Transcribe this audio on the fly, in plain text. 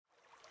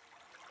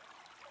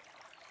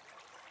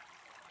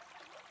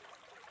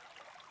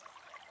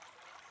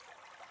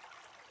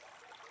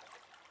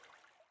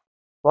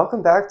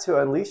Welcome back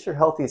to Unleash Your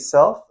Healthy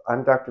Self.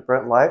 I'm Dr.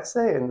 Brent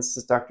Livesay, and this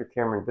is Dr.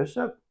 Cameron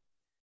Bishop.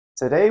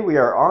 Today we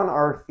are on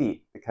our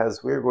feet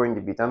because we're going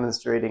to be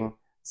demonstrating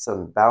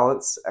some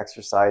balance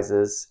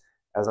exercises,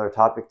 as our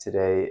topic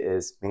today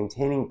is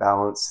maintaining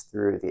balance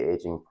through the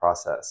aging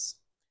process.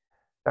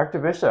 Dr.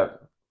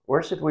 Bishop,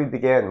 where should we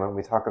begin when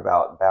we talk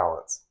about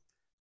balance?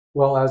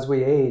 Well, as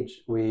we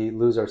age, we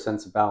lose our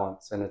sense of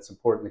balance, and it's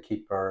important to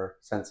keep our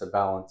sense of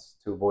balance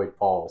to avoid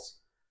falls.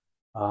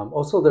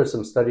 Also, there's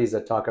some studies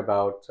that talk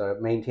about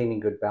maintaining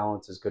good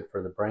balance is good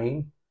for the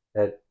brain,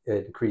 that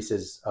it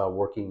increases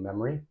working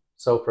memory.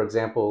 So, for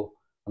example,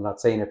 I'm not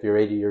saying if you're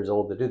 80 years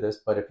old to do this,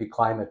 but if you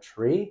climb a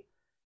tree,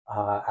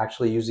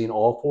 actually using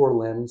all four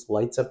limbs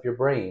lights up your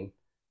brain,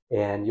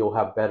 and you'll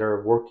have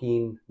better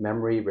working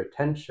memory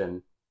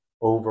retention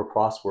over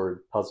crossword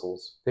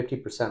puzzles,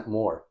 50%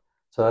 more.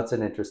 So that's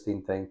an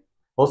interesting thing.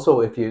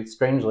 Also,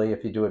 strangely,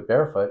 if you do it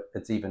barefoot,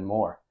 it's even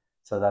more.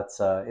 So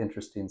that's an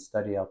interesting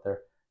study out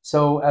there.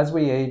 So as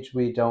we age,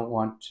 we don't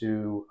want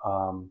to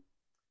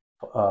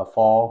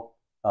fall,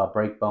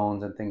 break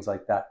bones and things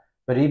like that.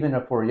 But even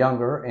if we're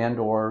younger and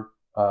or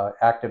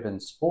active in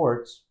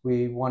sports,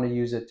 we want to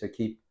use it to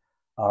keep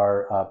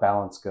our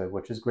balance good,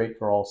 which is great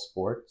for all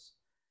sports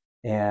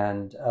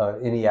and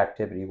any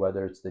activity,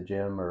 whether it's the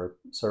gym or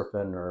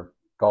surfing or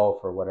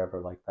golf or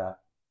whatever like that.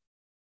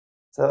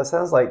 So it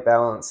sounds like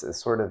balance is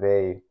sort of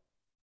a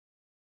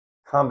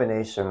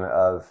combination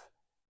of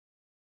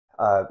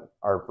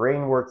our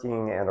brain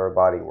working and our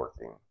body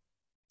working.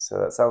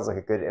 So that sounds like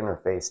a good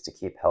interface to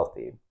keep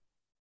healthy.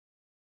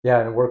 Yeah,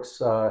 and it works,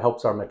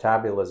 helps our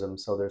metabolism.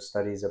 So there's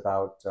studies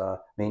about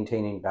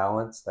maintaining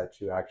balance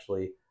that you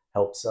actually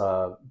helps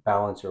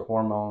balance your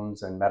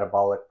hormones and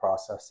metabolic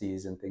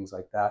processes and things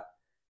like that.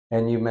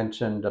 And you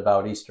mentioned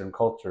about Eastern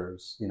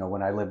cultures. You know,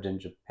 when I lived in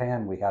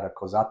Japan, we had a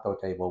kozato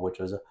table, which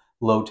was a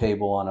low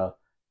table on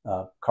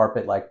a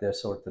carpet like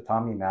this or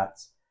tatami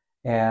mats,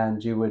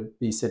 and you would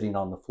be sitting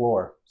on the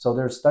floor. So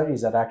there's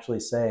studies that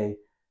actually say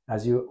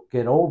as you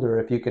get older,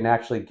 if you can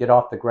actually get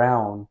off the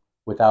ground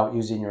without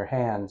using your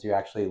hands, you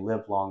actually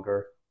live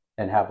longer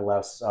and have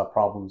less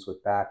problems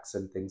with backs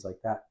and things like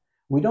that.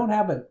 We don't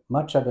have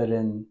much of it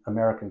in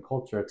American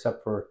culture,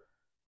 except for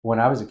when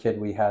I was a kid,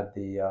 we had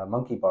the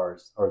monkey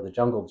bars or the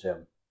jungle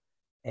gym.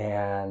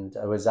 And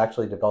it was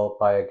actually developed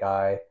by a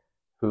guy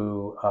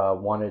who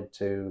wanted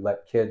to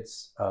let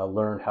kids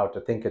learn how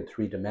to think in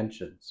 3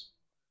 dimensions.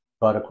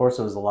 But of course,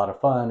 it was a lot of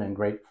fun and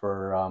great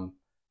for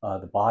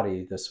the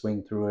body to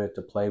swing through it,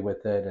 to play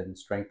with it, and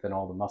strengthen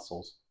all the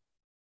muscles.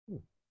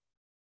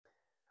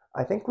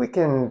 I think we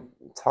can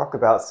talk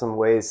about some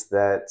ways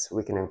that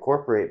we can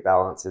incorporate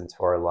balance into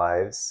our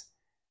lives.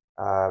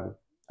 I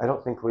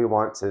don't think we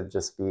want to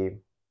just be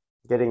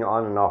getting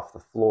on and off the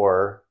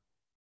floor.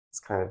 It's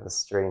kind of a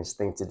strange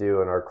thing to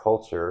do in our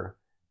culture,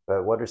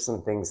 but what are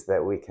some things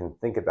that we can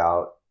think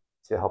about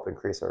to help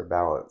increase our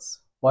balance?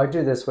 Well, I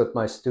do this with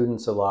my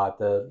students a lot.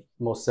 The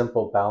most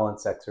simple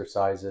balance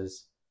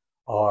exercises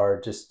are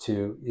just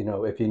to,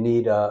 if you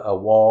need a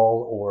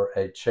wall or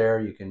a chair,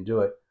 you can do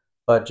it.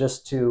 But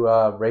just to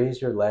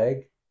raise your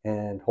leg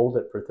and hold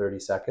it for 30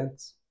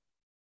 seconds,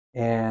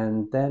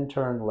 and then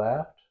turn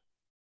left,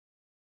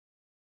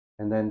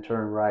 and then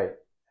turn right.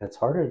 And it's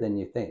harder than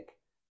you think.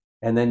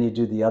 And then you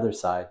do the other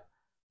side.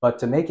 But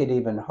to make it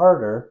even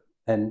harder,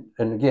 and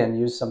again,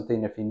 use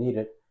something if you need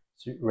it,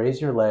 so raise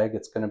your leg,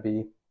 it's going to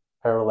be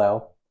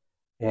parallel,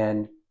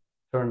 and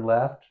turn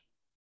left,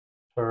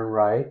 turn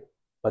right,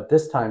 but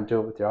this time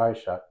do it with your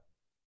eyes shut.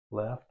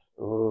 Left,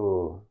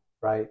 Ooh,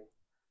 right.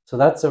 So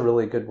that's a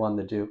really good one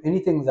to do.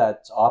 Anything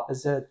that's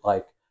opposite,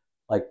 like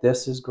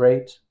this, is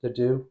great to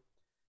do.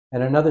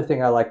 And another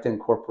thing I like to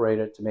incorporate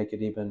it to make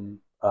it even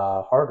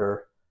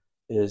harder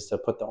is to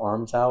put the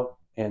arms out,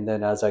 and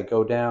then as I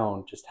go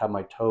down, just have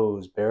my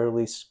toes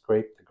barely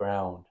scrape the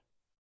ground.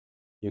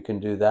 You can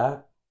do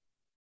that,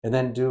 and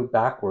then do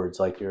backwards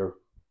like you're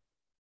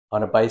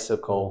on a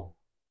bicycle,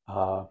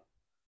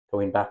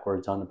 going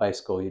backwards on a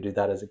bicycle. You do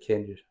that as a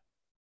kid.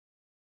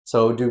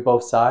 So do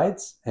both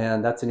sides,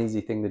 and that's an easy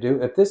thing to do.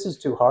 If this is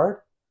too hard,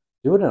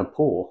 do it in a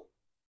pool,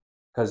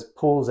 because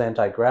pool's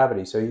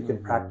anti-gravity, so you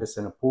can practice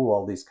in a pool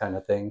all these kind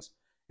of things,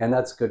 and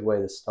that's a good way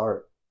to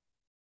start.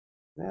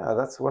 Yeah,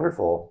 that's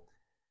wonderful.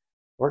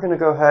 We're going to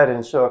go ahead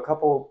and show a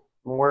couple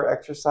more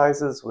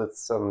exercises with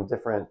some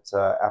different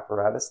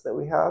apparatus that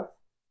we have.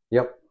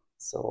 Yep.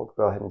 So we'll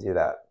go ahead and do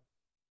that.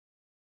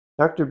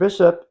 Dr.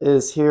 Bishop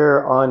is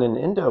here on an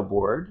Indo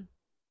board,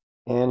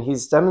 and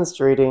he's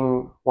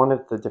demonstrating one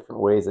of the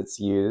different ways it's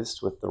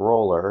used with the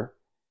roller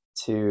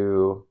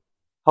to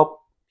help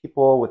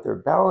people with their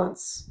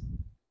balance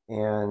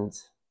and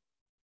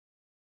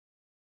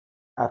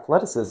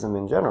athleticism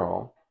in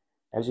general.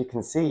 As you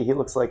can see, he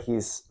looks like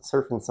he's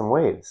surfing some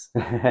waves.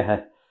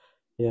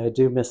 Yeah, I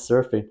do miss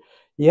surfing.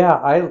 Yeah,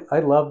 I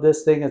love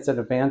this thing. It's an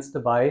advanced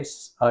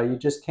device. You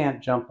just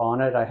can't jump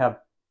on it. I have,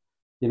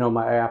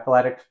 my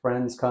athletic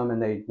friends come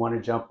and they want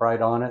to jump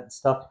right on it and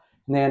stuff,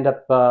 and they end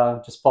up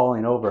just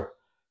falling over.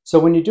 So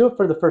when you do it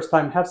for the first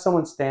time, have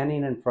someone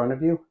standing in front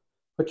of you,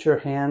 put your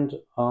hand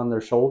on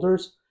their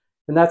shoulders,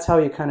 And that's how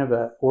you kind of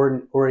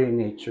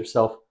orientate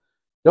yourself.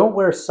 Don't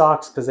wear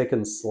socks because they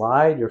can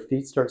slide. Your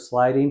feet start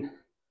sliding.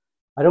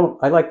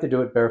 I like to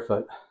do it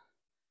barefoot.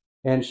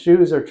 And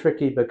shoes are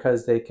tricky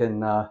because they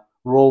can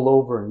roll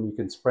over and you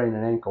can sprain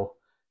an ankle.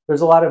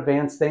 There's a lot of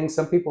advanced things.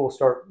 Some people will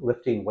start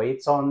lifting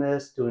weights on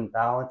this, doing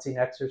balancing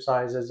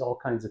exercises, all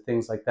kinds of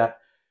things like that.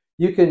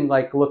 You can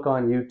like look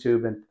on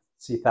YouTube and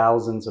see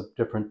thousands of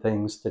different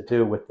things to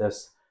do with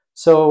this.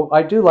 So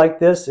I do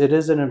like this. It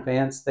is an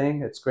advanced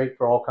thing. It's great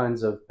for all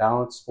kinds of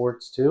balance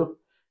sports too.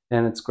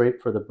 And it's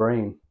great for the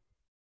brain.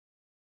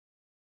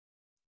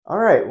 All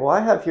right, well, I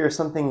have here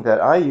something that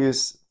I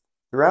use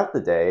throughout the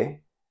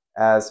day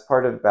as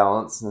part of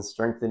balance and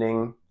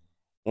strengthening.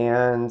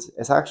 And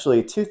it's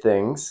actually two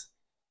things,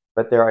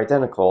 but they're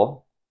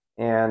identical.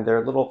 And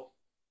they're little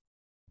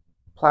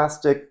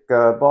plastic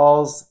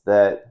balls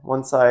that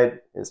one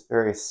side is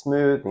very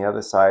smooth and the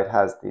other side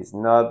has these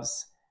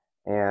nubs,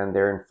 and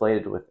they're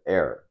inflated with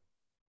air.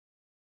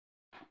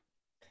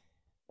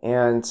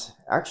 And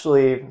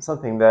actually,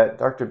 something that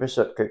Dr.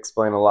 Bishop could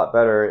explain a lot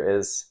better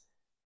is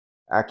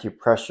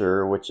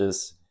acupressure, which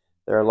is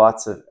there are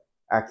lots of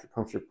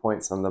acupuncture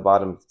points on the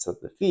bottoms of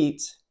the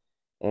feet,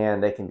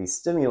 and they can be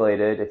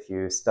stimulated if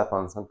you step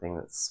on something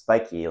that's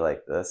spiky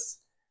like this.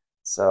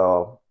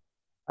 So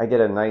I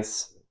get a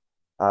nice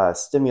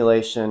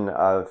stimulation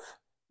of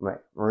my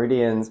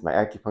meridians, my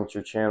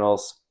acupuncture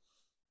channels,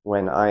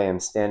 when I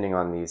am standing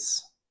on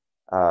these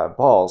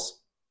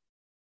balls.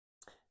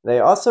 They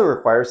also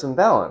require some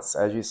balance.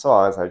 As you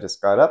saw, as I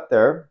just got up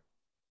there,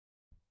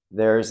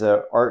 there's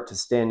an art to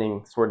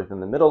standing sort of in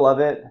the middle of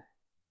it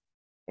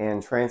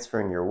and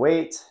transferring your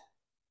weight,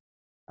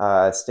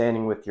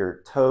 standing with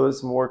your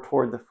toes more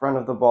toward the front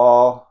of the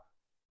ball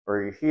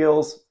or your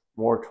heels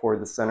more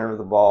toward the center of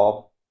the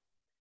ball.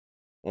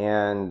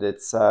 And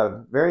it's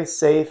very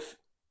safe.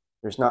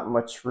 There's not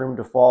much room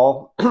to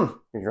fall.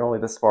 You're only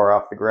this far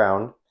off the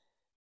ground.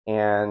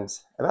 And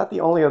about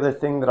the only other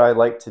thing that I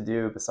like to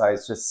do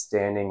besides just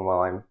standing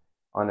while I'm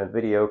on a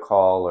video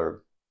call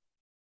or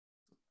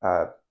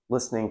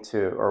listening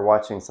to or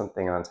watching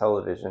something on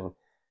television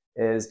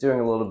is doing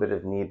a little bit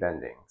of knee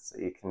bending. So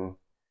you can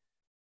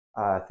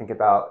think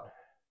about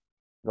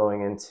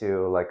going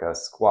into like a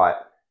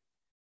squat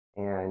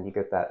and you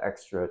get that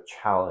extra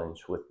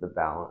challenge with the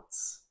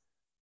balance.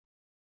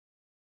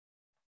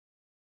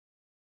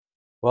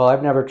 Well,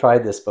 I've never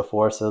tried this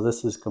before, so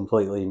this is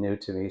completely new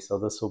to me, so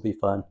this will be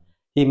fun.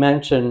 He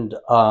mentioned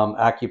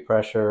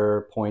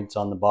acupressure points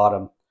on the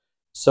bottom.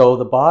 So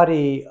the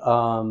body,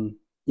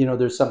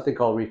 there's something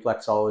called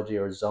reflexology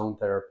or zone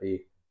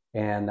therapy,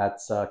 and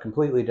that's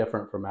completely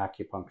different from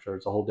acupuncture.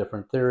 It's a whole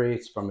different theory.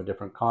 It's from a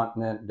different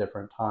continent,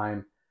 different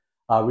time.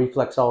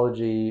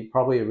 Reflexology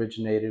probably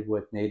originated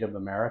with Native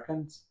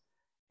Americans,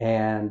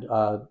 and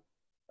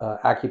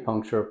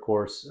acupuncture, of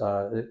course,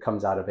 it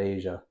comes out of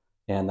Asia.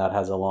 And that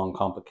has a long,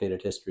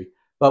 complicated history.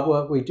 But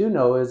what we do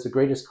know is the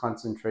greatest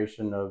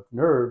concentration of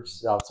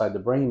nerves outside the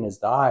brain is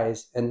the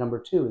eyes, and number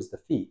two is the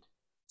feet.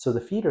 So the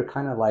feet are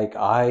kind of like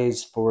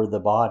eyes for the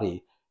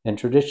body. And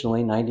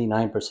traditionally,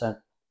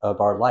 99%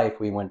 of our life,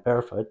 we went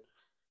barefoot.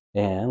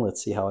 And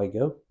let's see how I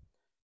go.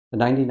 The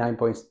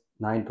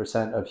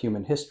 99.9% of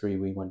human history,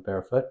 we went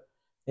barefoot.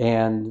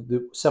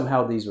 And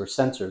somehow these were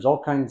sensors.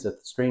 All kinds of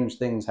strange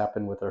things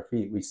happen with our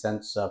feet. We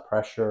sense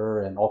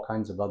pressure and all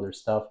kinds of other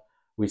stuff.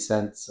 We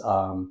sense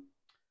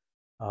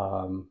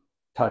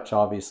touch,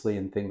 obviously,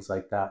 and things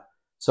like that.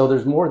 So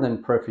there's more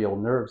than peripheral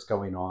nerves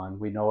going on.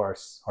 We know our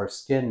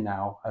skin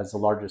now, as the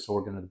largest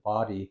organ of the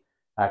body,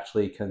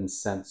 actually can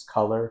sense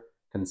color,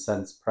 can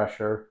sense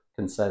pressure,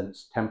 can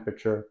sense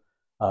temperature,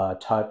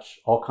 touch,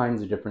 all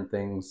kinds of different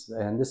things.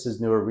 And this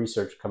is newer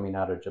research coming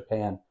out of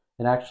Japan.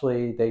 And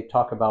actually, they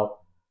talk about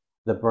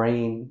the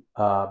brain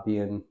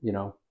being,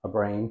 a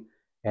brain,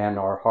 and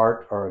our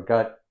heart or our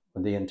gut,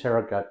 the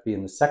entire gut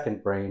being the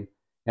second brain,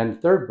 and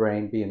the third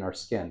brain being our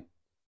skin.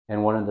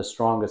 And one of the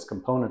strongest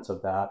components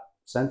of that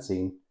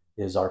sensing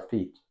is our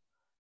feet.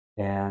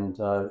 And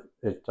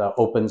it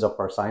opens up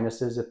our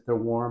sinuses if they're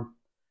warm.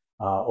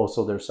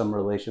 Also, there's some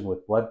relation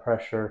with blood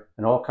pressure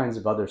and all kinds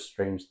of other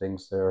strange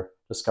things they're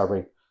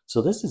discovering.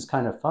 So this is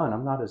kind of fun.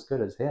 I'm not as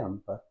good as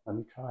him, but let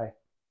me try.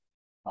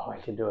 Oh, I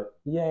can do it.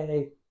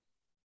 Yay.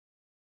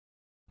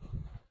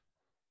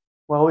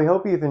 Well, we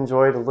hope you've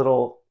enjoyed a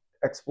little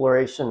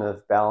exploration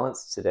of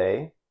balance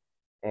today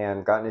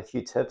and gotten a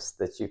few tips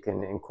that you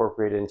can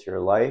incorporate into your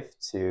life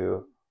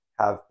to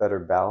have better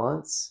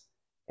balance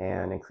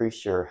and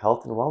increase your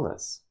health and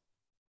wellness.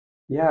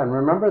 Yeah, and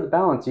remember the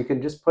balance. You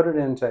can just put it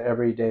into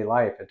everyday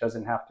life. It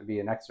doesn't have to be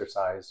an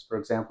exercise. For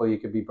example, you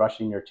could be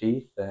brushing your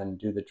teeth and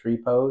do the tree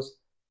pose,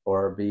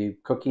 or be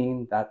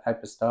cooking, that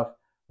type of stuff,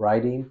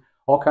 writing,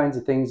 all kinds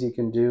of things you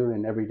can do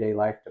in everyday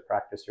life to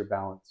practice your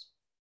balance.